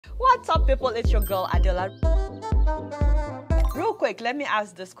What's up, people? It's your girl Adela. Real quick, let me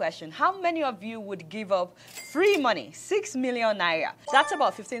ask this question. How many of you would give up free money, 6 million naira? That's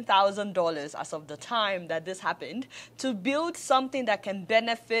about $15,000 as of the time that this happened, to build something that can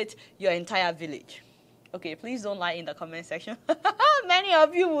benefit your entire village? Okay, please don't lie in the comment section. Many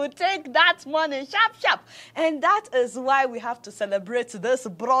of you would take that money sharp. And that is why we have to celebrate this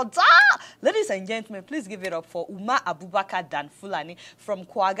brother. Ladies and gentlemen, please give it up for Umar Abubakar Danfulani from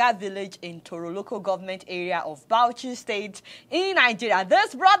Kwaga village in Toro local government area of Bauchi State in Nigeria.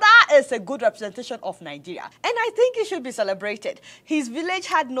 This brother is a good representation of Nigeria, and I think he should be celebrated. His village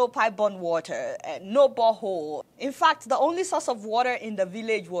had no pipe-borne water, no borehole. In fact, the only source of water in the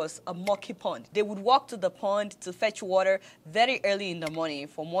village was a mucky pond. They would walk to the pond to fetch water very early in the morning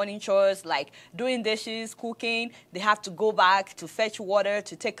for morning chores like doing dishes, cooking. They have to go back to fetch water,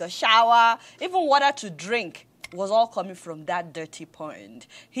 to take a shower, even water to drink was all coming from that dirty pond.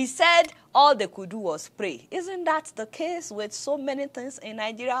 He said all they could do was pray. Isn't that the case with so many things in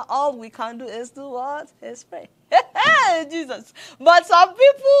Nigeria? All we can do is do what? Is pray. Jesus. But some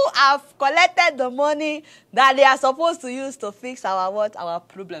people have collected the money that they are supposed to use to fix our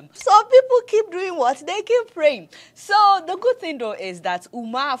problem. Some people keep doing what? They keep praying. So the good thing though is that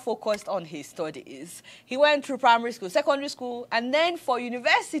Umar focused on his studies. He went through primary school, secondary school, and then for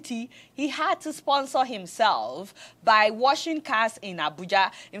university, he had to sponsor himself by washing cars in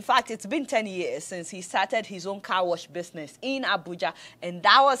Abuja. In fact, it's been 10 years since he started his own car wash business in Abuja, and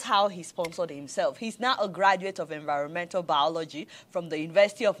that was how he sponsored himself. He's now a graduate of environmental biology from the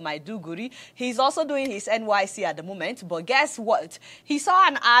University of Maiduguri. He's also doing his NYC at the moment, but guess what? He saw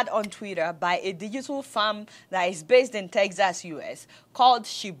an ad on Twitter by a digital firm that is based in Texas, US, called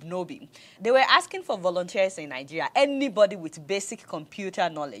Shibnobi. They were asking for volunteers in Nigeria, anybody with basic computer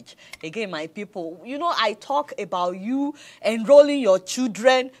knowledge. Again, my people, you know, I talk about you enrolling your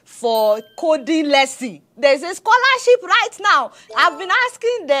children for coding lesson. There's a scholarship right now. I've been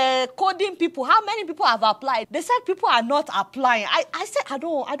asking the coding people, how many people have applied? They said people are not applying. I said, I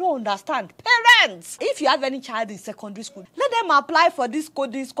don't understand. Parents, if you have any child in secondary school, let them apply for this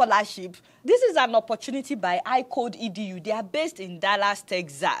coding scholarship. This is an opportunity by iCode EDU. They are based in Dallas,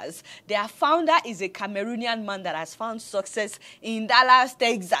 Texas. Their founder is a Cameroonian man that has found success in Dallas,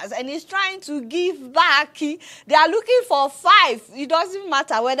 Texas, and is trying to give back. They are looking for 5. It doesn't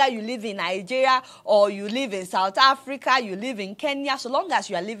matter whether you live in Nigeria or you live in South Africa, you live in Kenya, so long as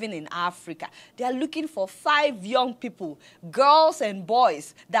you are living in Africa. They are looking for 5 young people, girls and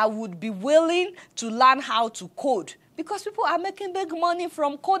boys, that would be willing to learn how to code. Because people are making big money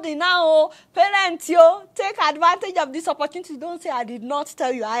from coding now. Parents, take advantage of this opportunity. Don't say I did not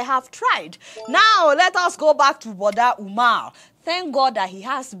tell you. I have tried. Now, let us go back to Boda Umar. Thank God that he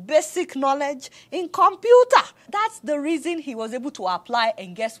has basic knowledge in computer. That's the reason he was able to apply,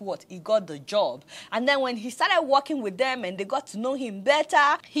 and guess what? He got the job. And then when he started working with them and they got to know him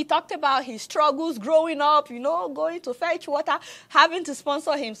better, he talked about his struggles growing up, going to fetch water, having to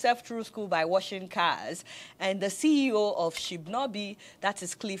sponsor himself through school by washing cars. And the CEO of Shibnobi, that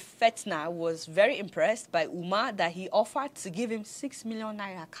is Cliff Fetner, was very impressed by Umar that he offered to give him 6 million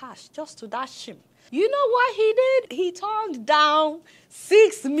naira cash just to dash him. You know what he did? He turned down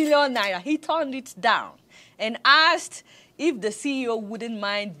 6 million naira. He turned it down and asked if the CEO wouldn't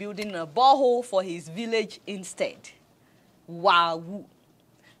mind building a borehole for his village instead. Wow.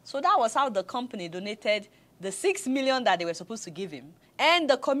 So that was how the company donated the 6 million that they were supposed to give him. And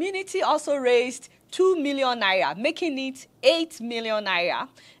the community also raised 2 million naira, making it 8 million naira.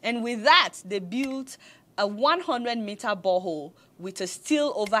 And with that, they built a 100-meter borehole with a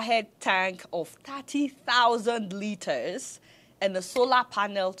steel overhead tank of 30,000 liters and a solar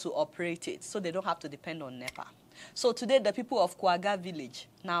panel to operate it, so they don't have to depend on NEPA. So today, the people of Kwaga village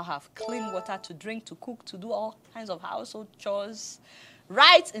now have clean water to drink, to cook, to do all kinds of household chores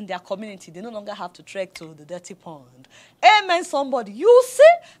right in their community. They no longer have to trek to the dirty pond. Amen, somebody. You see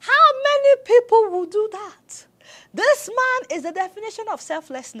how many people will do that? This man is the definition of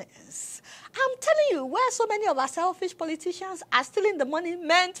selflessness. I'm telling you, where so many of our selfish politicians are stealing the money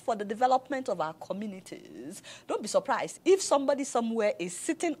meant for the development of our communities. Don't be surprised if somebody somewhere is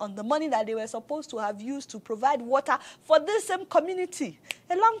sitting on the money that they were supposed to have used to provide water for this same community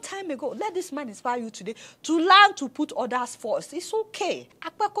a long time ago. Let this man inspire you today to learn to put others first. It's okay.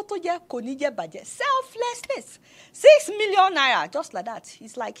 Selflessness. 6 million naira, just like that.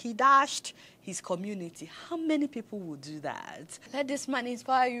 It's like he dashed his community. How many people would do that? Let this man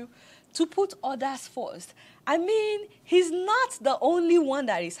inspire you to put others first. I mean, he's not the only one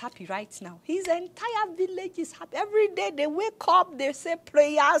that is happy right now. His entire village is happy. Every day they wake up, they say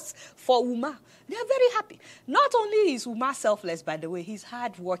prayers for Umar. They're very happy. Not only is Umar selfless, by the way, he's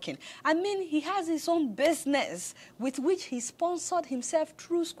hardworking. I mean, he has his own business with which he sponsored himself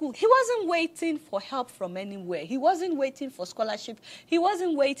through school. He wasn't waiting for help from anywhere. He wasn't waiting for scholarship. He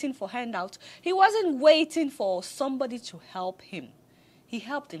wasn't waiting for handouts. He wasn't waiting for somebody to help him. He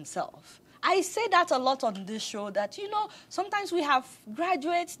helped himself. I say that a lot on this show that, you know, sometimes we have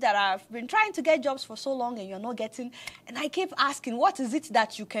graduates that have been trying to get jobs for so long and you're not getting. And I keep asking, what is it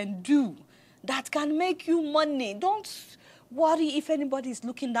that you can do that can make you money? Don't worry if anybody is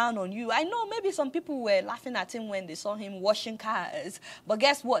looking down on you. I know maybe some people were laughing at him when they saw him washing cars. But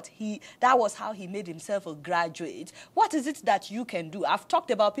guess what? That was how he made himself a graduate. What is it that you can do? I've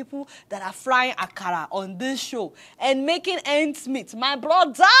talked about people that are frying akara on this show and making ends meet. My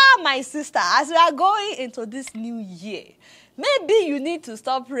brother, my sister, as we are going into this new year, maybe you need to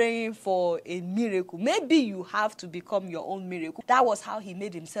stop praying for a miracle. Maybe you have to become your own miracle. That was how he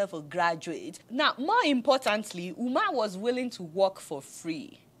made himself a graduate. Now, more importantly, Umar was willing to work for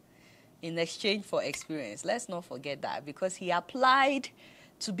free in exchange for experience. Let's not forget that, because he applied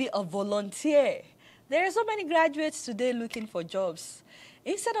to be a volunteer. There are so many graduates today looking for jobs.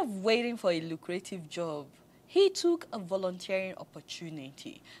 Instead of waiting for a lucrative job, he took a volunteering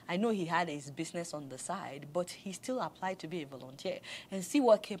opportunity. I know he had his business on the side, but he still applied to be a volunteer and see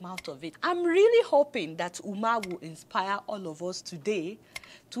what came out of it. I'm really hoping that Umar will inspire all of us today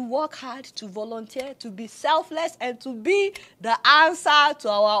to work hard, to volunteer, to be selfless, and to be the answer to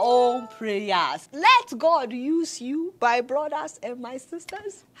our own prayers. Let God use you, my brothers and my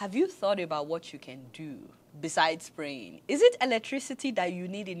sisters. Have you thought about what you can do besides praying? Is it electricity that you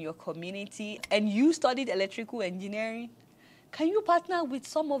need in your community and you studied electrical engineering? Can you partner with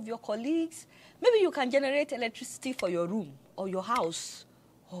some of your colleagues? Maybe you can generate electricity for your room or your house,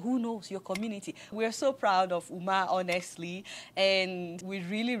 or who knows, your community. We're so proud of Umar, honestly, and we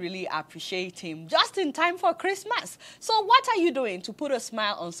really, really appreciate him just in time for Christmas. So what are you doing to put a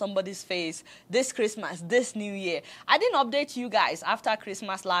smile on somebody's face this Christmas, this new year? I didn't update you guys after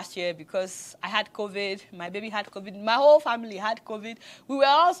Christmas last year because I had COVID, my baby had COVID, my whole family had COVID. We were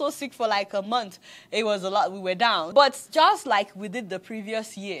also sick for like a month. It was a lot, we were down. But just like we did the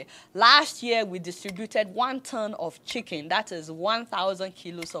previous year, last year we distributed 1 ton of chicken, that is 1,000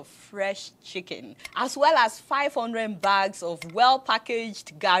 kilos of fresh chicken, as well as 500 bags of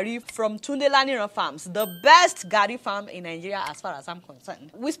well-packaged gari from Tunde Laniran Farms, the best gari farm in Nigeria as far as I'm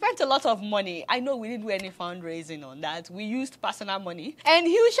concerned. We spent a lot of money. I know we didn't do any fundraising on that. We used personal money. And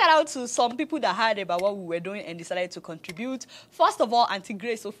huge shout out to some people that heard about what we were doing and decided to contribute. First of all, Auntie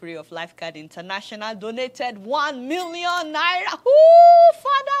Grace Ofuri of Lifeguard International donated 1 million naira. Ooh,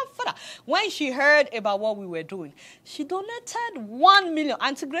 father. When she heard about what we were doing, she donated 1 million.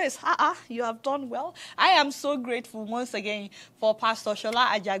 Auntie Grace, you have done well. I am so grateful once again for Pastor Shola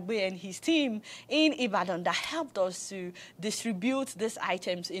Ajagbe and his team in Ibadan that helped us to distribute these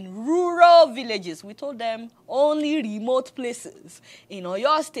items in rural villages. We told them only remote places in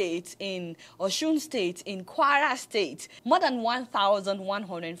Oyo State, in Osun State, in Kwara State. More than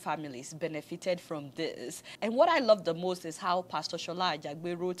 1,100 families benefited from this. And what I love the most is how Pastor Shola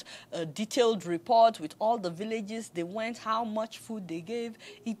Ajagbe wrote a detailed report with all the villages they went, how much food they gave.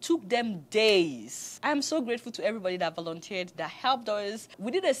 It took them days. I'm so grateful to everybody that volunteered, that helped us.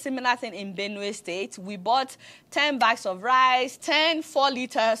 We did a similar thing in Benue State. We bought 10 bags of rice, 4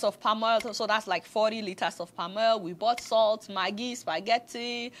 liters of palm oil, so that's like 40 liters of palm oil. We bought salt, Maggi,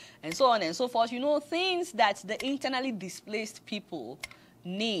 spaghetti, and so on and so forth. You know, things that the internally displaced people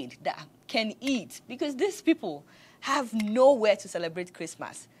need, that can eat, because these people have nowhere to celebrate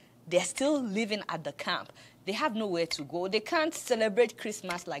Christmas. They're still living at the camp. They have nowhere to go. They can't celebrate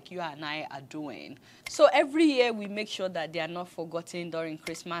Christmas like you and I are doing. So every year we make sure that they are not forgotten during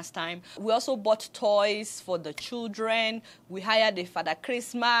Christmas time. We also bought toys for the children. We hired a Father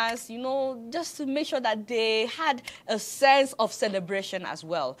Christmas, you know, just to make sure that they had a sense of celebration as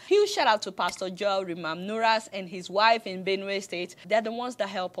well. Huge shout out to Pastor Joel Rimam Nuras and his wife in Benue State. They're the ones that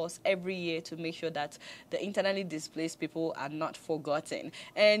help us every year to make sure that the internally displaced people are not forgotten.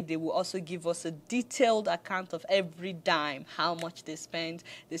 And they will also give us a detailed account account of every dime, how much they spend.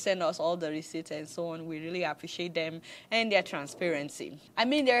 They send us all the receipts and so on. We really appreciate them and their transparency. I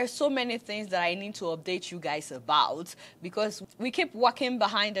mean, there are so many things that I need to update you guys about because we keep working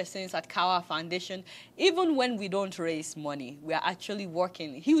behind the scenes at Kawa Foundation. Even when we don't raise money, we are actually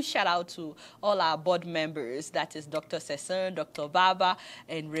working. Huge shout out to all our board members. That is Dr. Sesson, Dr. Baba,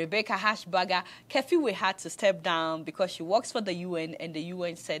 and Rebecca Hashbaga. Kefi, we had to step down because she works for the UN, and the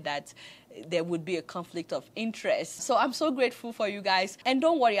UN said that there would be a conflict of interest. So I'm so grateful for you guys. And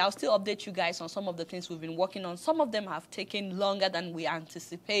don't worry, I'll still update you guys on some of the things we've been working on. Some of them have taken longer than we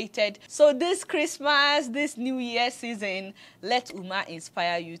anticipated. So this Christmas, this New Year season, let Uma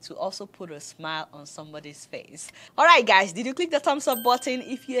inspire you to also put a smile on somebody's face. All right, guys, did you click the thumbs up button?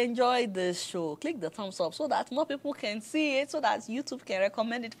 If you enjoyed this show, click the thumbs up so that more people can see it, so that YouTube can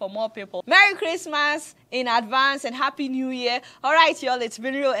recommend it for more people. Merry Christmas in advance and Happy New Year. All right, y'all, it's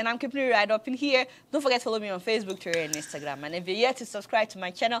been real, and I'm keeping it right up in here. Don't forget to follow me on Facebook, Twitter, and Instagram. And if you're yet to subscribe to my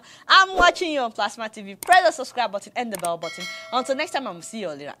channel, I'm watching you on Plasma TV. Press the subscribe button and the bell button. Until next time, I'm going to see you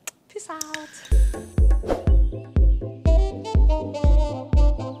all later. Peace out.